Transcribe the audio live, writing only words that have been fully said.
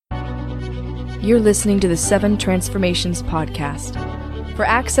You're listening to the 7 Transformations podcast. For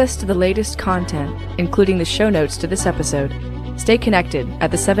access to the latest content, including the show notes to this episode, stay connected at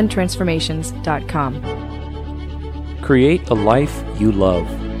the7transformations.com. Create a life you love.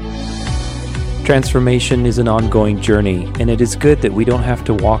 Transformation is an ongoing journey, and it is good that we don't have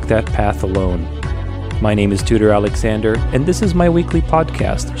to walk that path alone. My name is Tutor Alexander, and this is my weekly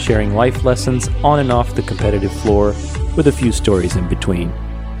podcast, sharing life lessons on and off the competitive floor, with a few stories in between.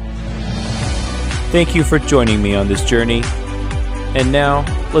 Thank you for joining me on this journey. And now,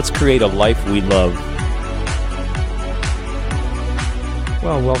 let's create a life we love.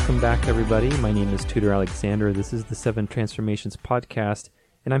 Well, welcome back, everybody. My name is Tutor Alexander. This is the 7 Transformations podcast,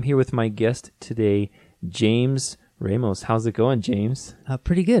 and I'm here with my guest today, James Ramos. How's it going, James?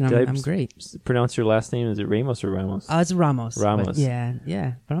 Pretty good. I'm great. Pronounce your last name. Is it Ramos or Ramos? It's Ramos. Ramos.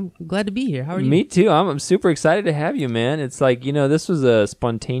 Yeah. But I'm glad to be here. How are you? Me too. I'm super excited to have you, man. It's like, this was a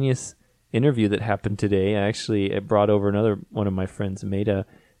spontaneous interview that happened today. I brought over another one of my friends, Maida,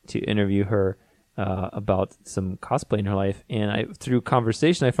 to interview her about some cosplay in her life. And through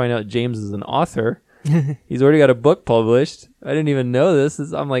conversation, I find out James is an author. He's already got a book published. I didn't even know this.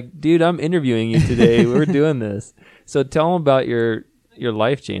 I'm like, dude, I'm interviewing you today. We're doing this. So tell him about your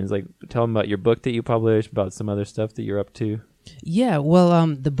life, James. Like, tell him about your book that you published, about some other stuff that you're up to. Yeah,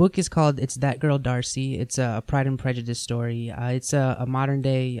 well, the book is called It's That Girl Darcy. It's a Pride and Prejudice story. It's a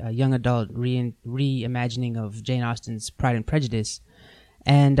modern-day young adult reimagining of Jane Austen's Pride and Prejudice.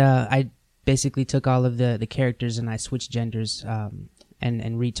 And I basically took all of the characters and I switched genders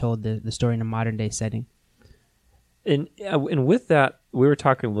and retold the story in a modern-day setting. And with that, we were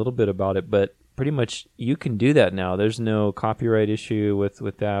talking a little bit about it, but pretty much you can do that now. There's no copyright issue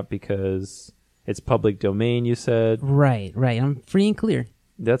with that because it's public domain, you said? Right. I'm free and clear.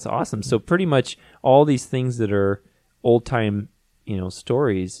 That's awesome. So pretty much all these things that are old-time,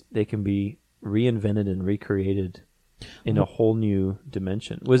 stories, they can be reinvented and recreated in a whole new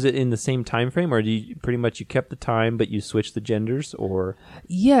dimension. Was it in the same time frame, or you kept the time but you switched the genders, or?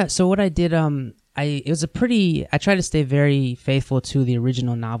 Yeah, so what I did, I tried to stay very faithful to the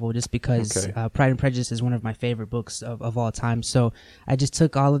original novel just because Pride and Prejudice is one of my favorite books of all time. So I just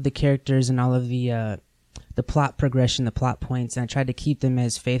took all of the characters and all of the plot progression, the plot points, and I tried to keep them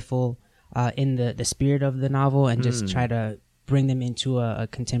as faithful in the spirit of the novel and just try to bring them into a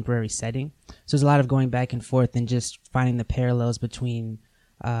contemporary setting. So there's a lot of going back and forth and just finding the parallels between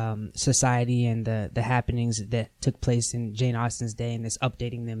society and the happenings that took place in Jane Austen's day and just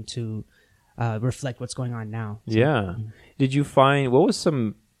updating them to reflect what's going on now. So, yeah. Did you find, what was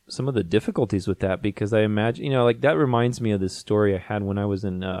some of the difficulties with that? Because I imagine, that reminds me of this story I had when I was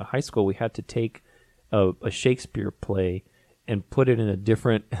in high school. We had to take a Shakespeare play and put it in a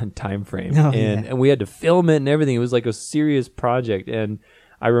different time frame. And we had to film it and everything. It was like a serious project. And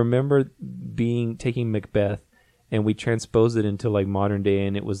I remember taking Macbeth, and we transposed it into like modern day,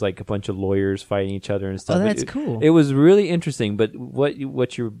 and it was like a bunch of lawyers fighting each other and stuff. Oh, that's cool. It was really interesting. But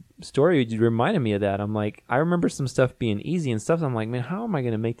what your story reminded me of that. I'm like, I remember some stuff being easy and stuff. I'm like, man, how am I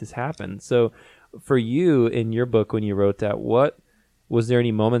going to make this happen? So for you in your book, when you wrote that, was there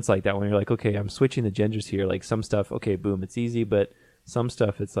any moments like that when you're like, okay, I'm switching the genders here? Like some stuff, okay, boom, it's easy. But some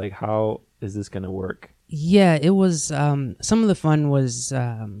stuff, it's like, how is this going to work? Yeah, it was, some of the fun was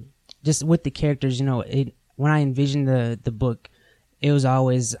just with the characters, when I envisioned the book, it was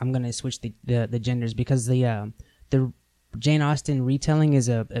always, I'm going to switch the genders because the Jane Austen retelling is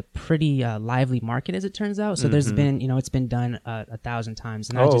a pretty lively market, as it turns out. So there's been, it's been done 1,000 times,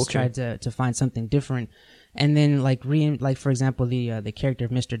 and I just tried to find something different. And then like for example, the character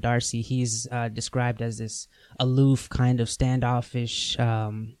of Mr. Darcy, he's described as this aloof, kind of standoffish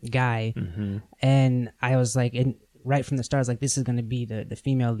guy. And I was like, right from the start, I was like, this is going to be the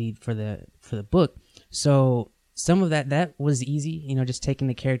female lead for the book. So some of that was easy, just taking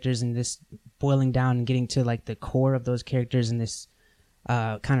the characters and just boiling down and getting to like the core of those characters and this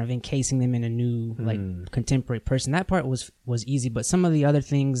kind of encasing them in a new like contemporary person. That part was easy, but some of the other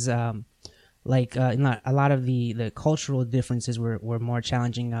things, a lot of the cultural differences were more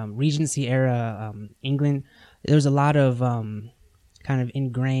challenging. Regency era England, there was a lot of kind of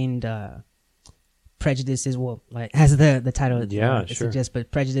ingrained prejudices, as the title suggests,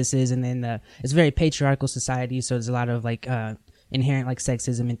 but prejudices, and then it's a very patriarchal society, so there's a lot of like inherent like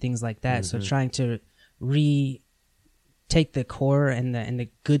sexism and things like that. So trying to take the core and the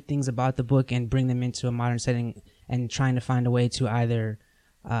good things about the book and bring them into a modern setting, and trying to find a way to either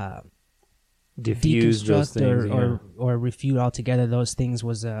diffuse those things or refute altogether those things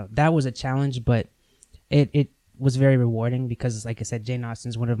was a challenge, but it was very rewarding because, like I said, Jane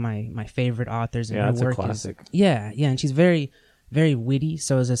Austen's one of my favorite authors, and her work a classic. And she's very, very witty.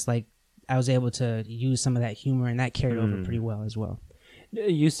 So it's just like I was able to use some of that humor, and that carried over pretty well as well.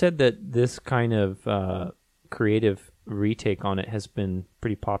 You said that this kind of creative retake on it has been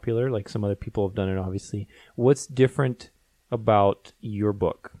pretty popular. Like some other people have done it, obviously. What's different about your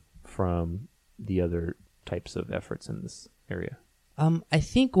book from the other types of efforts in this area? I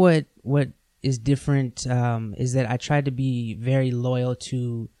think what is different is that I tried to be very loyal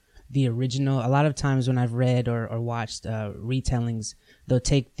to the original. A lot of times when I've read or watched retellings, they'll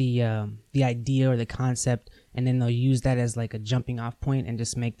take the idea or the concept, and then they'll use that as like a jumping off point and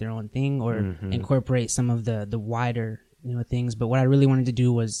just make their own thing, or incorporate some of the wider things. But what I really wanted to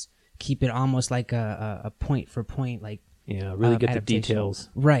do was keep it almost like a point for point, like really get the details.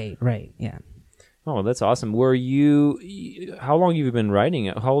 Right, yeah. Oh, that's awesome. How long have you been writing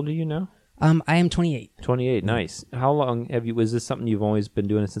it? How old are you now? I am 28. 28, nice. How long was this something you've always been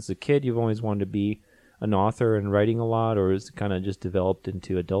doing since a kid? You've always wanted to be an author and writing a lot, or is it kind of just developed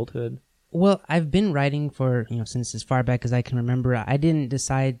into adulthood? Well, I've been writing for, since as far back as I can remember. I didn't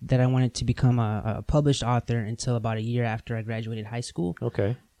decide that I wanted to become a published author until about a year after I graduated high school.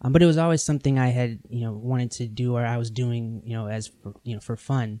 Okay. But it was always something I had, wanted to do, or I was doing, as for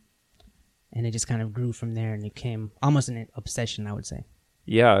fun. And it just kind of grew from there, and it became almost an obsession, I would say.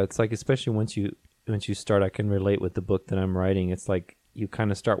 Yeah, it's like, especially once you start, I can relate with the book that I'm writing. It's like you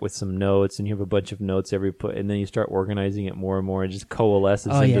kind of start with some notes, and you have a bunch of notes and then you start organizing it more and more. It just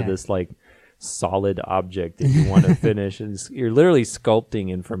coalesces into this like solid object that you want to finish, and you're literally sculpting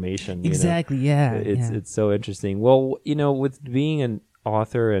information. Exactly. Yeah. It's so interesting. Well, with being an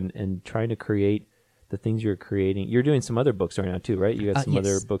author and trying to create the things you're creating, you're doing some other books right now too, right? You got some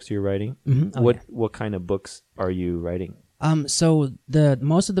other books you're writing. Mm-hmm. What kind of books are you writing? So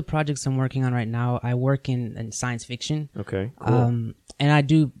most of the projects I'm working on right now, I work in science fiction. Okay, cool. And I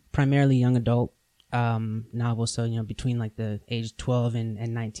do primarily young adult novels. So between like the age 12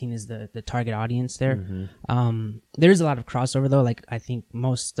 and 19 is the target audience there. Mm-hmm. There's a lot of crossover though. Like I think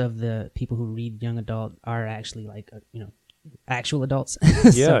most of the people who read young adult are actually like actual adults.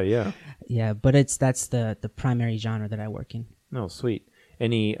 Yeah. But that's the primary genre that I work in. Oh, sweet.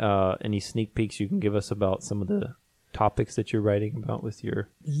 Any sneak peeks you can give us about some of the topics that you're writing about with your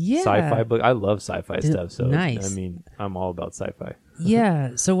sci-fi book? I love sci-fi stuff, so nice. I mean, I'm all about sci-fi.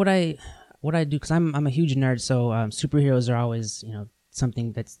 Yeah. So what I do, because I'm a huge nerd, so superheroes are always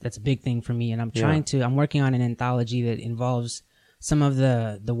something that's a big thing for me, and I'm working on an anthology that involves some of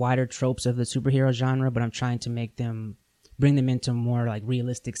the wider tropes of the superhero genre, but I'm trying to bring them into a more like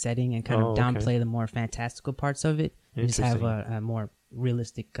realistic setting and kind of downplay the more fantastical parts of it, and just have a more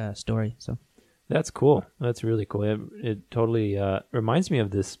realistic story. So that's cool. That's really cool. It totally reminds me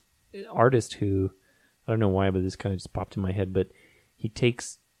of this artist who, I don't know why, but this kind of just popped in my head, but he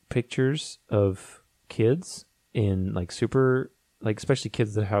takes pictures of kids in like especially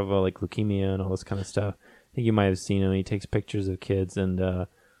kids that have like leukemia and all this kind of stuff. I think you might have seen him. He takes pictures of kids and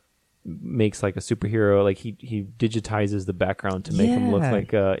makes like a superhero. Like he digitizes the background to make him look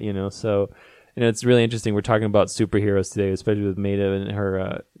like so it's really interesting. We're talking about superheroes today, especially with Maida and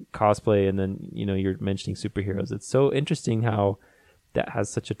her cosplay, and then you're mentioning superheroes. It's so interesting how that has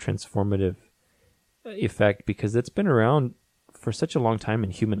such a transformative effect, because it's been around for such a long time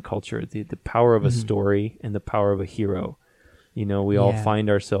in human culture. The power of a story and the power of a hero. We all find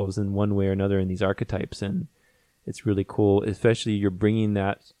ourselves in one way or another in these archetypes, and it's really cool. Especially you're bringing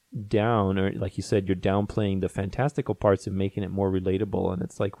that down, or like you said, you're downplaying the fantastical parts and making it more relatable, and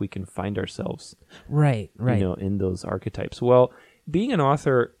it's like we can find ourselves right in those archetypes. Well, being an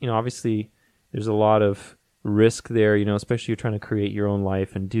author, obviously there's a lot of risk there, especially you're trying to create your own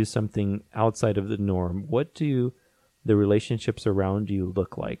life and do something outside of the norm. What do the relationships around you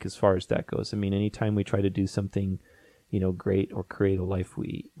look like as far as that goes? I mean, anytime we try to do something great or create a life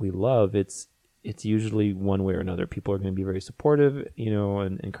we love, it's usually one way or another. People are going to be very supportive,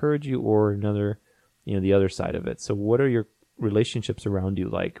 and encourage you, or another, the other side of it. So what are your relationships around you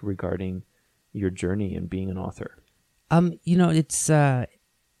like regarding your journey and being an author? It's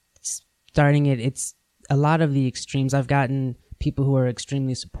starting it's a lot of the extremes. I've gotten people who are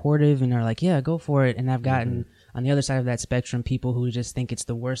extremely supportive and are like, yeah, go for it. And I've gotten on the other side of that spectrum, people who just think it's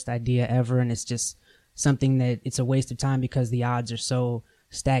the worst idea ever. And it's just something that it's a waste of time because the odds are so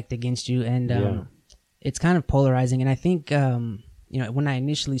stacked against you, and it's kind of polarizing. And I think when I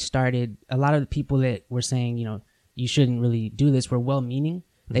initially started, a lot of the people that were saying you shouldn't really do this were well-meaning.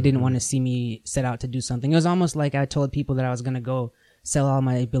 They didn't want to see me set out to do something. It was almost like I told people that I was going to go sell all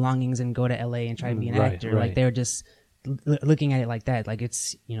my belongings and go to LA and try to be an actor. Like they were just looking at it like that, like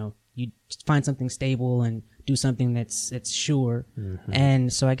it's you find something stable and do something that's sure.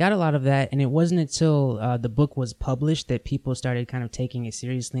 And so I got a lot of that, and it wasn't until the book was published that people started kind of taking it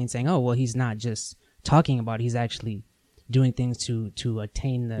seriously and saying, oh, well, he's not just talking about it, he's actually doing things to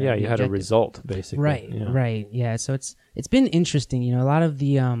attain the you had objective. a result, basically. Right. Yeah. So it's been interesting. You know, a lot of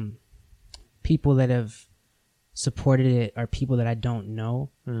the people that have supported it are people that I don't know.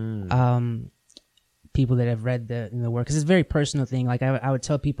 People that have read the work, because it's a very personal thing. Like I would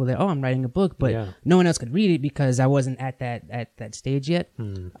tell people that, oh, I'm writing a book, but no one else could read it because I wasn't at that stage yet.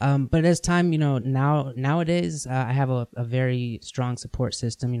 But as time, you know, nowadays I have a very strong support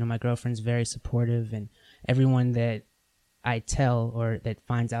system. You know, my girlfriend's very supportive, and everyone that I tell or that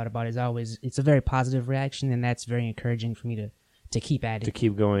finds out about it it's a very positive reaction, and that's very encouraging for me to keep at it. To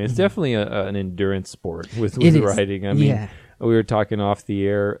keep going. It's definitely an endurance sport with writing. I mean, we were talking off the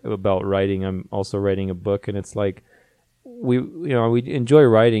air about writing. I'm also writing a book, and it's like we enjoy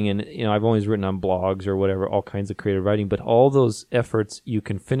writing, and you know, I've always written on blogs or whatever, all kinds of creative writing, but all those efforts, you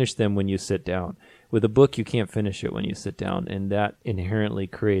can finish them when you sit down. With a book, you can't finish it when you sit down, and that inherently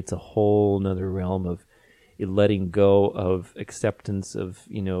creates a whole nother realm of letting go, of acceptance, of,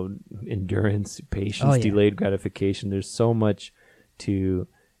 you know, endurance, patience, delayed gratification. There's so much to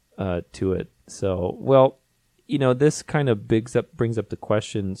it. So, well, you know, this kind of brings up the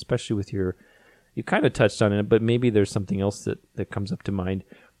question, especially with you kind of touched on it, but maybe there's something else that comes up to mind.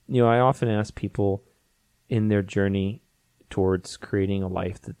 You know, I often ask people in their journey towards creating a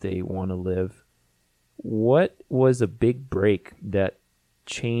life that they want to live, what was a big break that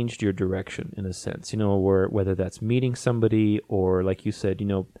changed your direction, in a sense? You know, whether that's meeting somebody, or like you said, you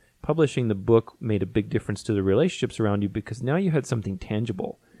know, publishing the book made a big difference to the relationships around you, because now you had something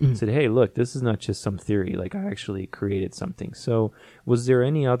tangible. Said, hey, look, this is not just some theory. Like, I actually created something. So was there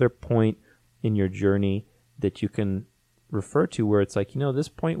any other point in your journey that you can refer to where it's like, you know, this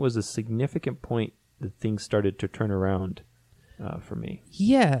point was a significant point that things started to turn around for me?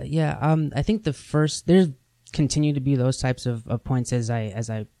 Yeah. I think there's continue to be those types of points as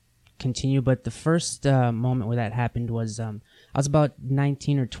I continue, but the first moment where that happened was I was about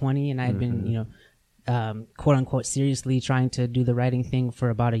 19 or 20, and I had been, you know, quote unquote seriously trying to do the writing thing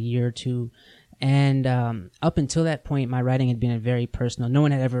for about a year or two. And up until that point, my writing had been very personal. No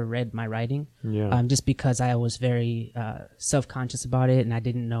one had ever read my writing, just because I was very self-conscious about it, and I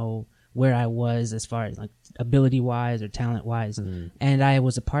didn't know where I was as far as like ability-wise or talent-wise. And I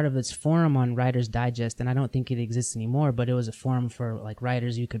was a part of this forum on Writer's Digest, and I don't think it exists anymore, but it was a forum for like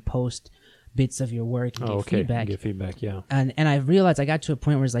writers. You could post bits of your work and get feedback. Get feedback, yeah. And I realized I got to a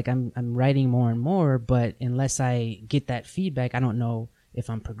point where it's like I'm writing more and more, but unless I get that feedback, I don't know if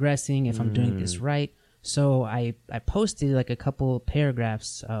I'm progressing, if I'm doing this right. So I posted like a couple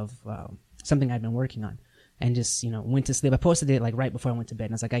paragraphs of something I've been working on, and just, you know, went to sleep. I posted it like right before I went to bed,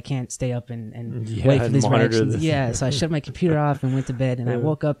 and I was like, I can't stay up and wait for these reactions. Yeah, so I shut my computer off and went to bed, and I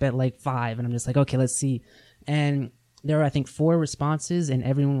woke up at like 5, and I'm just like, okay, let's see. And there were, I think, 4 responses, and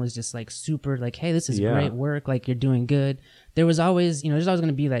everyone was just like super like, hey, this is great work, like you're doing good. There was always, you know, there's always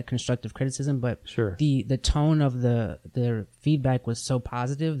going to be that constructive criticism, but the tone of the feedback was so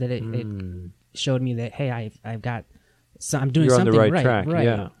positive that it showed me that, hey, I've got, so I'm doing something right. You're on the right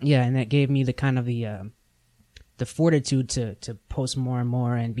track, yeah, and that gave me the kind of the fortitude to post more and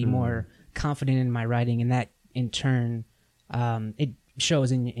more and be more confident in my writing, and that in turn it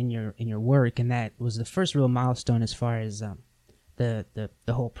shows in your work. And that was the first real milestone as far as the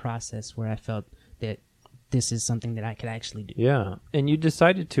whole process, where I felt that this is something that I could actually do. Yeah, and you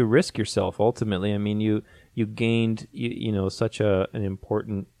decided to risk yourself ultimately. I mean, you gained you know, such an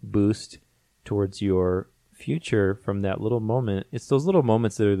important boost towards your future from that little moment. It's those little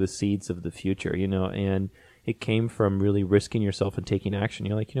moments that are the seeds of the future, you know, and it came from really risking yourself and taking action.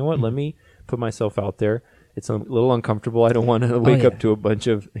 You're like, you know what, let me put myself out there. It's a little uncomfortable. I don't want to wake up to a bunch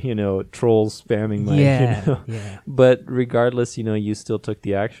of, you know, trolls spamming my, you know. But regardless, you know, you still took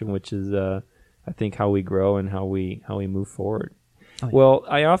the action, which is, I think, how we grow and how we move forward. Well,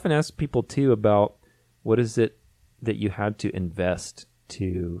 I often ask people too about what is it that you had to invest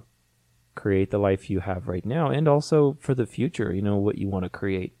to create the life you have right now, and also for the future, you know, what you want to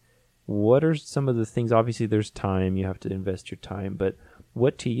create. What are some of the things? Obviously, there's time. You have to invest your time. But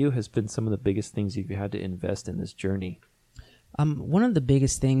what to you has been some of the biggest things you've had to invest in this journey? One of the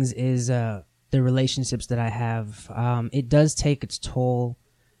biggest things is the relationships that I have. It does take its toll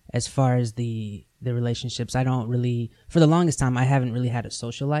as far as the relationships. I don't really, for the longest time, I haven't really had a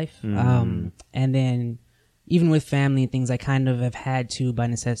social life. And then even with family and things, I kind of have had to, by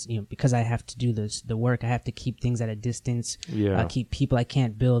necessity, you know, because I have to do the work, I have to keep things at a distance, keep people. I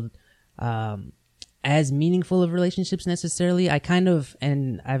can't build as meaningful of relationships necessarily. I kind of,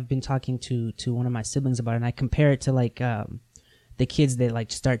 and I've been talking to one of my siblings about it, and I compare it to like the kids that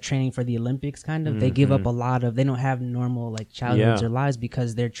like start training for the Olympics. Kind of, they give up a lot of. They don't have normal like childhoods or lives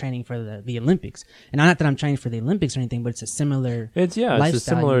because they're training for the Olympics. And not that I'm training for the Olympics or anything, but it's a similar. It's a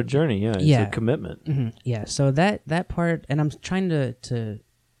similar journey. Yeah, it's a commitment. Mm-hmm. Yeah, so that part, and I'm trying to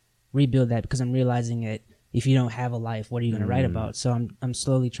rebuild that because I'm realizing that if you don't have a life, what are you going to write about? So I'm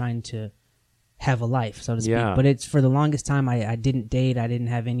slowly trying to have a life, so to speak. But it's for the longest time I didn't date. I didn't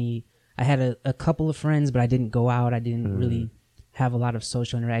have any. I had a couple of friends, but I didn't go out. I didn't really have a lot of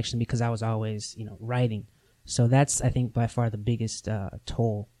social interaction because I was always writing. So that's, I think, by far the biggest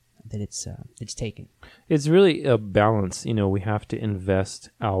toll that it's taken. It's really a balance. We have to invest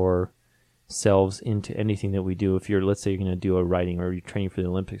ourselves into anything that we do. If let's say you're going to do a writing or you're training for the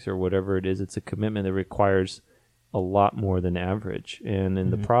Olympics or whatever it is, it's a commitment that requires a lot more than average. And in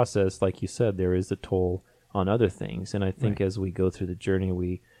the process, like you said, there is a toll on other things. And I think as we go through the journey,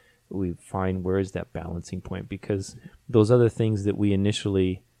 we find where is that balancing point, because those other things that we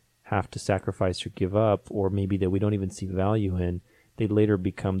initially have to sacrifice or give up, or maybe that we don't even see value in, they later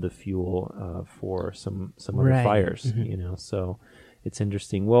become the fuel for some other fires, so it's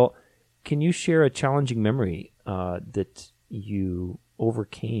interesting. Well, can you share a challenging memory that you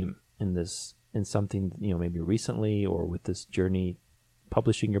overcame in something, maybe recently or with this journey,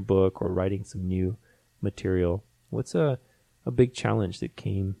 publishing your book or writing some new material? What's a big challenge that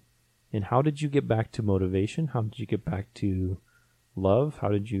came, and how did you get back to motivation? How did you get back to love? How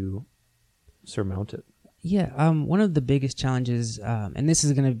did you surmount it? Yeah, one of the biggest challenges, and this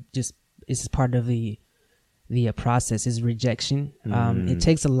is this is part of the process, is rejection. It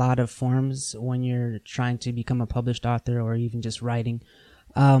takes a lot of forms when you're trying to become a published author or even just writing.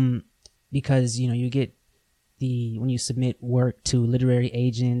 Because you get when you submit work to literary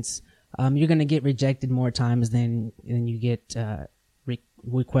agents, you're going to get rejected more times than you get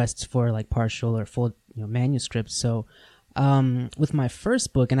requests for like partial or full manuscripts. So with my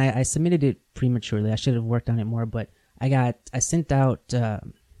first book, and I submitted it prematurely, I should have worked on it more, but I sent out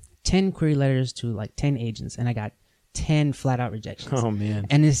 10 query letters to like 10 agents, and I got 10 flat out rejections. Oh man.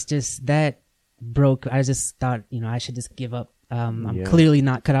 And it's just that broke. I just thought I should just give up. I'm clearly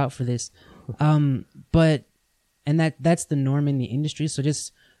not cut out for this. But that's the norm in the industry. So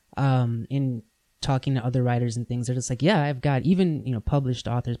just in talking to other writers and things, they're just like, yeah, I've got even published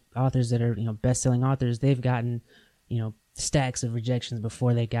authors that are best-selling authors. They've gotten stacks of rejections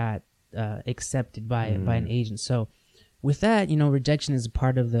before they got accepted by an agent. So with that, rejection is a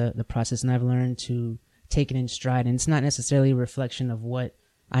part of the process, and I've learned to take it in stride. And it's not necessarily a reflection of what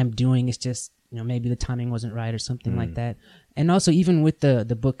I'm doing. It's just maybe the timing wasn't right or something like that. And also, even with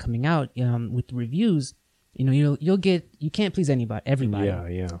the book coming out, with the reviews, you can't please everybody.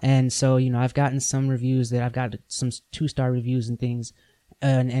 Yeah. And so, I've gotten some reviews that I've got some 2-star reviews and things,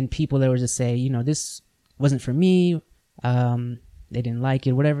 and people that were just say, this wasn't for me. They didn't like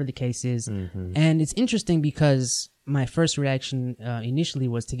it, whatever the case is. And it's interesting because my first reaction initially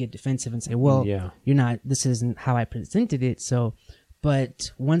was to get defensive and say, well, this isn't how I presented it. So,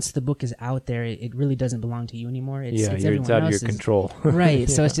 but once the book is out there, it really doesn't belong to you anymore. It's it's out of your control. Right.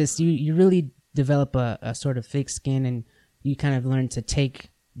 So it's just, you really develop a sort of thick skin, and you kind of learn to take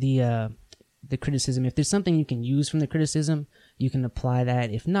the criticism. If there's something you can use from the criticism, you can apply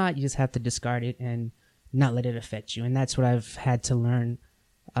that. If not, you just have to discard it and not let it affect you. And that's what I've had to learn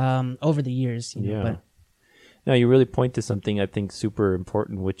over the years. But now you really point to something I think super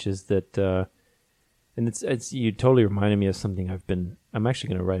important, which is that, and it's you totally reminded me of something I'm actually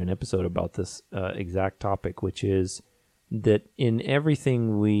going to write an episode about this exact topic, which is that in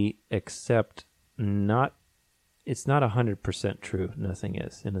everything we accept, it's not 100% true. Nothing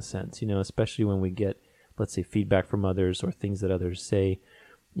is, in a sense, especially when we get, let's say, feedback from others or things that others say,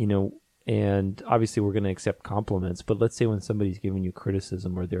 and obviously we're going to accept compliments, but let's say when somebody's giving you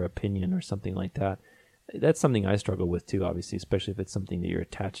criticism or their opinion or something like that, that's something I struggle with too, obviously, especially if it's something that you're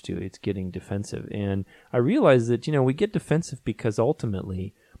attached to. It's getting defensive. And I realize that, we get defensive because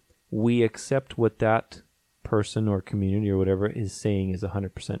ultimately we accept what that person or community or whatever is saying is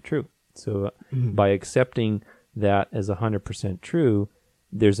 100% true. So by accepting that as 100% true,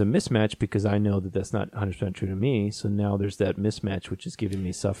 there's a mismatch because I know that that's not 100% true to me. So now there's that mismatch, which is giving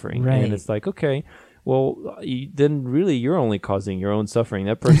me suffering. Right. And it's like, okay, well, then really you're only causing your own suffering.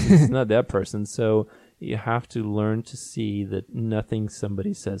 That person is not that person. So you have to learn to see that nothing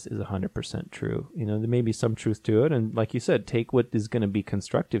somebody says is 100% true. There may be some truth to it. And like you said, take what is going to be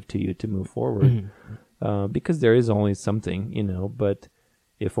constructive to you to move forward. Because there is only something, but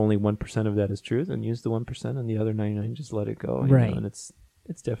if only 1% of that is true, then use the 1% and the other 99 just let it go. Right. And it's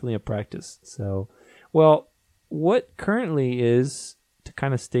definitely a practice. So Well, what currently is, to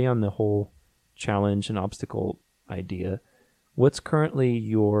kind of stay on the whole challenge and obstacle idea, what's currently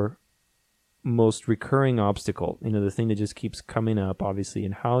your most recurring obstacle? The thing that just keeps coming up, obviously,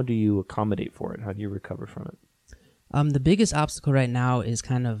 and how do you accommodate for it? How do you recover from it? The biggest obstacle right now is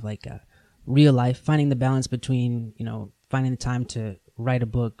kind of like a real life, finding the balance between, finding the time to write a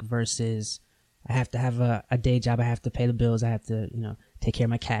book versus I have to have a day job. I have to pay the bills. I have to, take care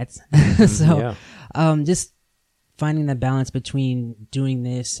of my cats. So, just finding the balance between doing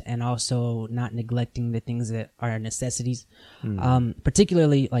this and also not neglecting the things that are necessities,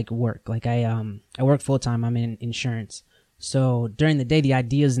 particularly like work. Like I work full time. I'm in insurance. So during the day, the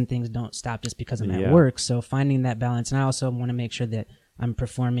ideas and things don't stop just because I'm at work. So finding that balance. And I also want to make sure that I'm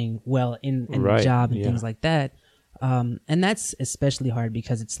performing well in the job and things like that. And that's especially hard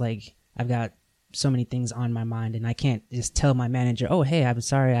because it's like I've got so many things on my mind and I can't just tell my manager, oh, hey, I'm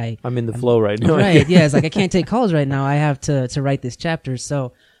sorry. I'm in the flow right now. Right. Yeah. It's like I can't take calls right now. I have to write this chapter.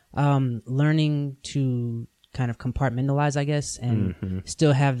 So learning to kind of compartmentalize, I guess, and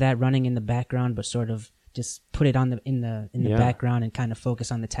still have that running in the background, but sort of just put it on in the background and kind of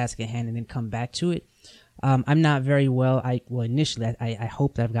focus on the task at hand and then come back to it. I'm not very well. Initially, I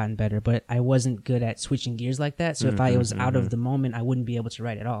hope that I've gotten better, but I wasn't good at switching gears like that. So if I was out of the moment, I wouldn't be able to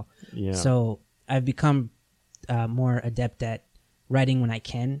write at all. Yeah. So I've become more adept at writing when I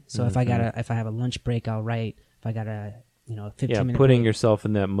can. So if I have a lunch break, I'll write. If I got a 15-minute putting break. yourself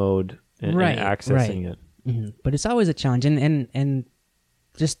in that mode and accessing it. Mm-hmm. But it's always a challenge, and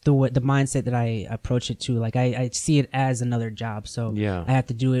just the mindset that I approach it to, like I see it as another job. So I have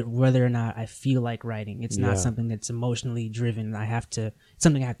to do it whether or not I feel like writing. It's not something that's emotionally driven. It's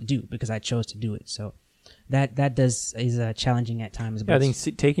something I have to do because I chose to do it. So that is challenging at times. But I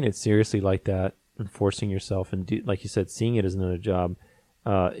think taking it seriously like that and forcing yourself and like you said, seeing it as another job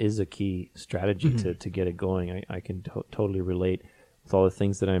is a key strategy to get it going. I can totally relate with all the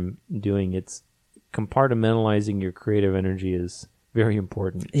things that I'm doing. It's compartmentalizing your creative energy is very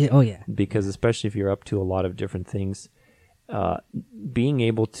important. Because especially if you're up to a lot of different things, being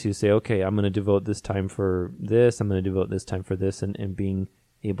able to say, okay, I'm going to devote this time for this, I'm going to devote this time for this, and being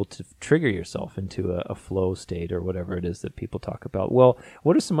able to trigger yourself into a flow state or whatever it is that people talk about. Well,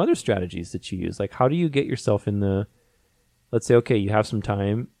 what are some other strategies that you use? Like, how do you get yourself in let's say, okay, you have some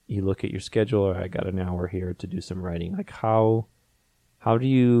time, you look at your schedule, or I got an hour here to do some writing. Like, how do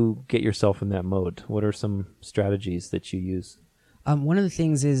you get yourself in that mode? What are some strategies that you use? One of the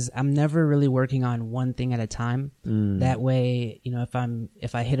things is I'm never really working on one thing at a time. That way,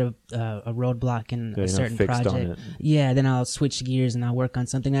 if I hit a roadblock in a certain project, then I'll switch gears and I'll work on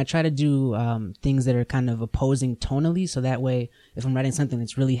something. I try to do things that are kind of opposing tonally, so that way, if I'm writing something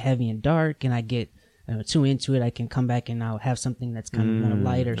that's really heavy and dark and I get too into it, I can come back and I'll have something that's kind of more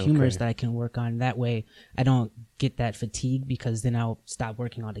light or humorous that I can work on. That way, I don't get that fatigue because then I'll stop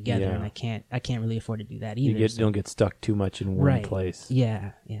working altogether, and I can't really afford to do that either. You don't get stuck too much in one place.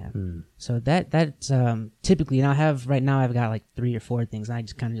 Yeah. So that's typically, and right now I've got like 3 or 4 things, and I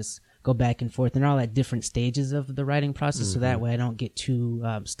just kind of go back and forth, and they're all at different stages of the writing process, so that way I don't get too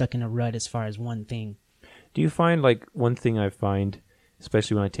stuck in a rut as far as one thing. Do you find, like, one thing I find,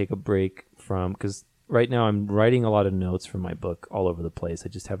 especially when I take a break from, because right now I'm writing a lot of notes for my book all over the place. I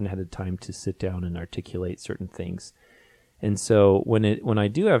just haven't had the time to sit down and articulate certain things. And so when I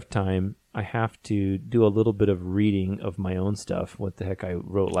do have time, I have to do a little bit of reading of my own stuff, what the heck I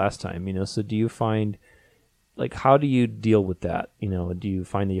wrote last time, So do you find, like, how do you deal with that? Do you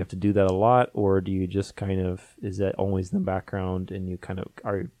find that you have to do that a lot, or do you just kind of, is that always in the background and you kind of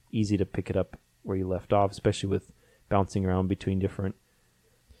are easy to pick it up where you left off, especially with bouncing around between different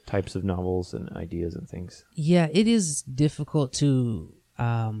types of novels and ideas and things? Yeah, it is difficult to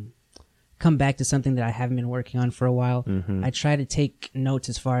come back to something that I haven't been working on for a while. I try to take notes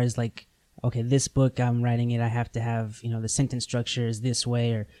as far as, like, okay, this book I'm writing it, I have to have, the sentence structure is this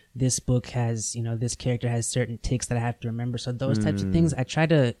way, or this book has, this character has certain tics that I have to remember. So those types of things, I try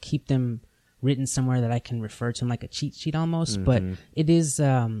to keep them written somewhere that I can refer to them, like a cheat sheet almost. But it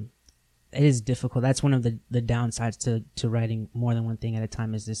is difficult. That's one of the downsides to writing more than one thing at a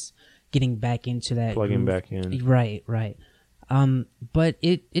time, is this getting back into that. Plugging back in. Right. But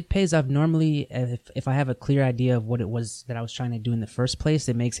it pays off. Normally, if I have a clear idea of what it was that I was trying to do in the first place,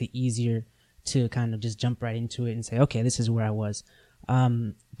 it makes it easier to kind of just jump right into it and say, okay, this is where I was.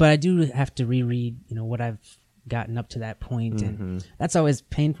 But I do have to reread, what I've gotten up to that point, and that's always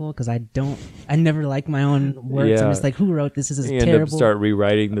painful because I never like my own words. I'm just like, who wrote this? This is you terrible. End up start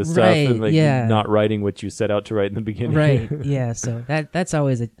rewriting the stuff and like not writing what you set out to write in the beginning. Right. Yeah. So that's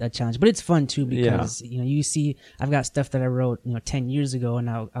always a challenge, but it's fun too because you see I've got stuff that I wrote 10 years ago, and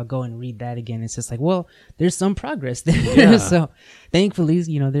I'll go and read that again. It's just like, well, there's some progress there. Yeah. So thankfully,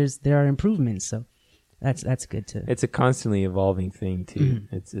 there are improvements. So that's good too. It's a constantly evolving thing too.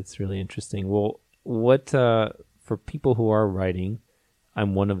 It's really interesting. Well, what for people who are writing,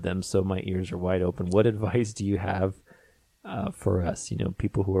 I'm one of them, so my ears are wide open. What advice do you have for us?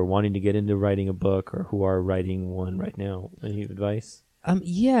 People who are wanting to get into writing a book or who are writing one right now. Any advice?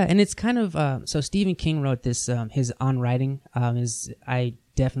 Yeah, and it's kind of so Stephen King wrote this his On Writing. I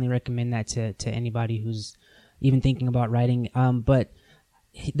definitely recommend that to anybody who's even thinking about writing. But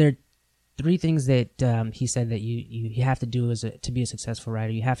there are 3 things that he said that you have to do to be a successful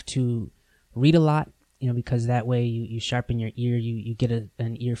writer. You have to read a lot, because that way you sharpen your ear. You get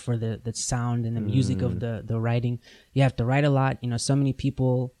an ear for the sound and the music of the writing. You have to write a lot. So many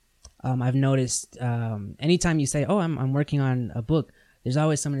people, I've noticed, anytime you say, oh, I'm working on a book, there's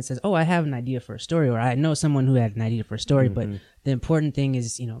always someone that says, oh, I have an idea for a story, or I know someone who had an idea for a story. But the important thing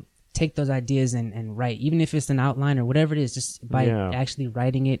is, take those ideas and write, even if it's an outline or whatever it is. Just by actually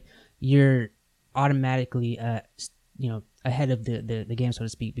writing it, you're automatically ahead of the game, so to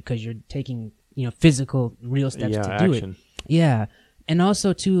speak, because you're taking physical real steps to do action. it. Yeah. And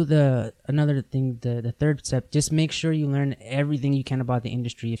also too, another thing, the third step, just make sure you learn everything you can about the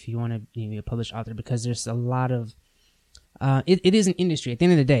industry if you want to be a published author, because there's a lot of it is an industry at the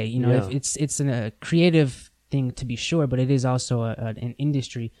end of the day. If it's a creative thing to be sure, but it is also an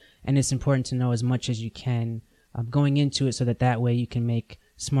industry, and it's important to know as much as you can going into it, so that way you can make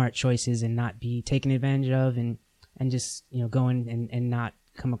smart choices and not be taken advantage of, and just go in and not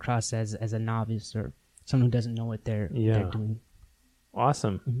come across as a novice or someone who doesn't know what they're doing.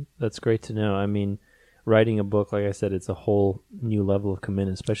 Awesome. That's great to know. I mean, writing a book, like I said, it's a whole new level of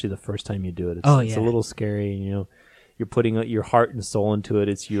commitment, especially the first time you do it. It's a little scary. You're putting your heart and soul into it.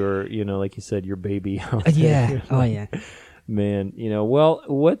 It's your, like you said, your baby. Yeah. Oh yeah. Man, well,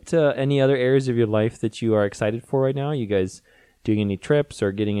 what any other areas of your life that you are excited for right now? You guys doing any trips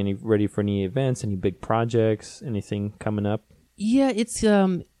or getting ready for any events, any big projects, anything coming up? Yeah, it's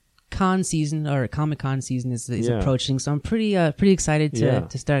con season, or Comic-Con season is approaching, so I'm pretty excited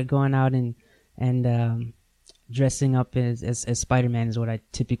to start going out and dressing up as Spider-Man is what I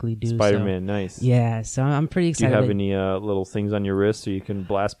typically do. Spider-Man, nice. Yeah, so I'm pretty excited. Do you have any little things on your wrist so you can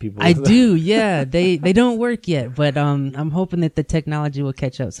blast people? I do, yeah. They don't work yet, but I'm hoping that the technology will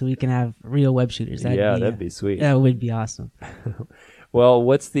catch up so we can have real web shooters. That'd be sweet. That would be awesome. Well,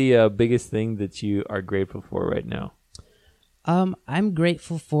 what's the biggest thing that you are grateful for right now? I'm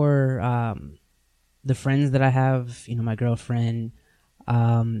grateful for the friends that I have, my girlfriend,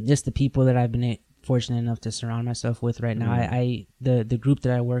 just the people that I've been fortunate enough to surround myself with right now. The group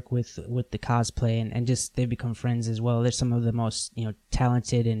that I work with the cosplay, and just they've become friends as well. They're some of the most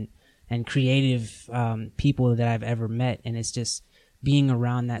talented and creative people that I've ever met, and it's just being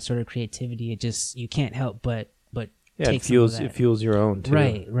around that sort of creativity. You can't help but take it fuels your own too.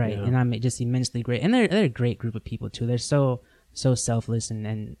 Right. And I'm just immensely great, and they're a great group of people too. They're so selfless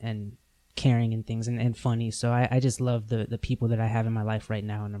and caring and things and funny. So I just love the people that I have in my life right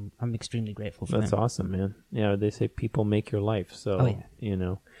now, and I'm extremely grateful for them. That's awesome, man. Yeah, they say people make your life. So,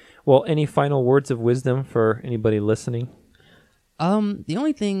 Well, any final words of wisdom for anybody listening? The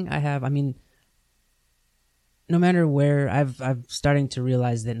only thing I have, no matter where, I'm starting to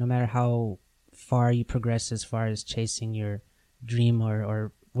realize that no matter how far you progress as far as chasing your dream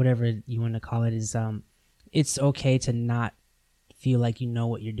or whatever you want to call it, is it's okay to not feel like you know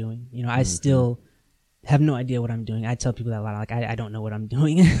what you're doing. I still have no idea what I'm doing. I tell people that a lot. Like I don't know what I'm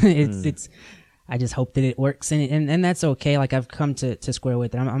doing. It's I just hope that it works, and that's okay. Like I've come to square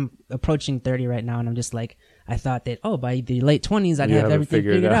with it. I'm approaching 30 right now, and I'm just like, I thought that by the late 20s I'd have everything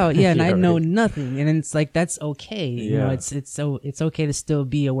figured out. Yeah, and I know nothing, and it's like that's okay. Yeah. It's okay to still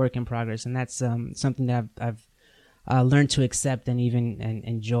be a work in progress, and that's something that I've learned to accept and even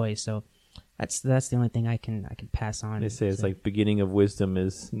enjoy. So. That's the only thing I can pass on. They say it's like beginning of wisdom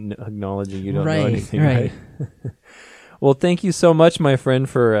is acknowledging you don't know anything. Right. Well, thank you so much, my friend,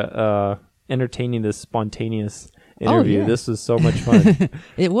 for entertaining this spontaneous interview. This was so much fun.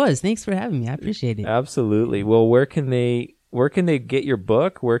 It was. Thanks for having me. I appreciate it. Absolutely. Well, where can they get your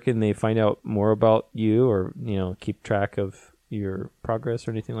book? Where can they find out more about you, or keep track of your progress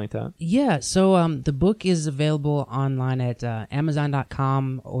or anything like that? Yeah, so the book is available online at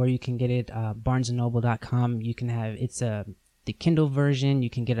Amazon.com, or you can get it BarnesandNoble.com. You can have the Kindle version. You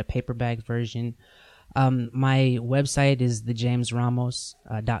can get a paperback version. My website is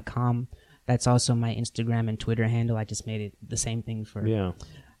thejamesramos.com. That's also my Instagram and Twitter handle. I just made it the same thing for. Yeah.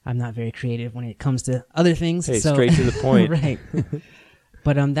 I'm not very creative when it comes to other things. Hey, so, straight to the point. Right.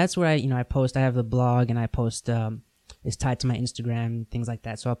 But that's where I post. I have the blog, and I post. It's tied to my Instagram, things like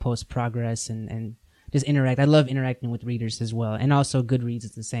that. So I'll post progress and just interact. I love interacting with readers as well, and also Goodreads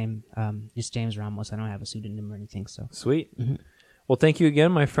is the same. Just James Ramos. I don't have a pseudonym or anything. So sweet. Mm-hmm. Well, thank you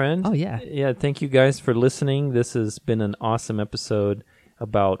again, my friend. Oh yeah. Yeah. Thank you guys for listening. This has been an awesome episode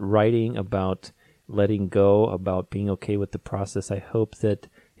about writing, about letting go, about being okay with the process. I hope that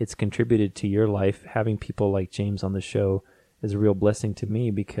it's contributed to your life. Having people like James on the show is a real blessing to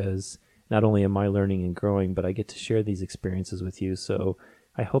me, because not only am I learning and growing, but I get to share these experiences with you. So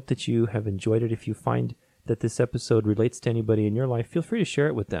I hope that you have enjoyed it. If you find that this episode relates to anybody in your life, feel free to share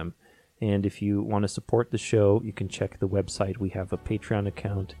it with them. And if you want to support the show, you can check the website. We have a Patreon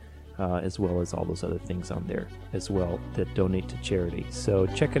account, as well as all those other things on there as well that donate to charity. So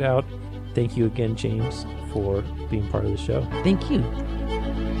check it out. Thank you again, James, for being part of the show. Thank you.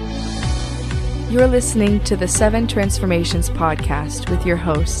 You're listening to the 7 Transformations podcast with your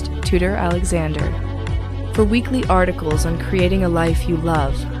host, Tudor Alexander. For weekly articles on creating a life you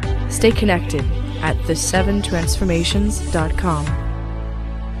love, stay connected at the7transformations.com.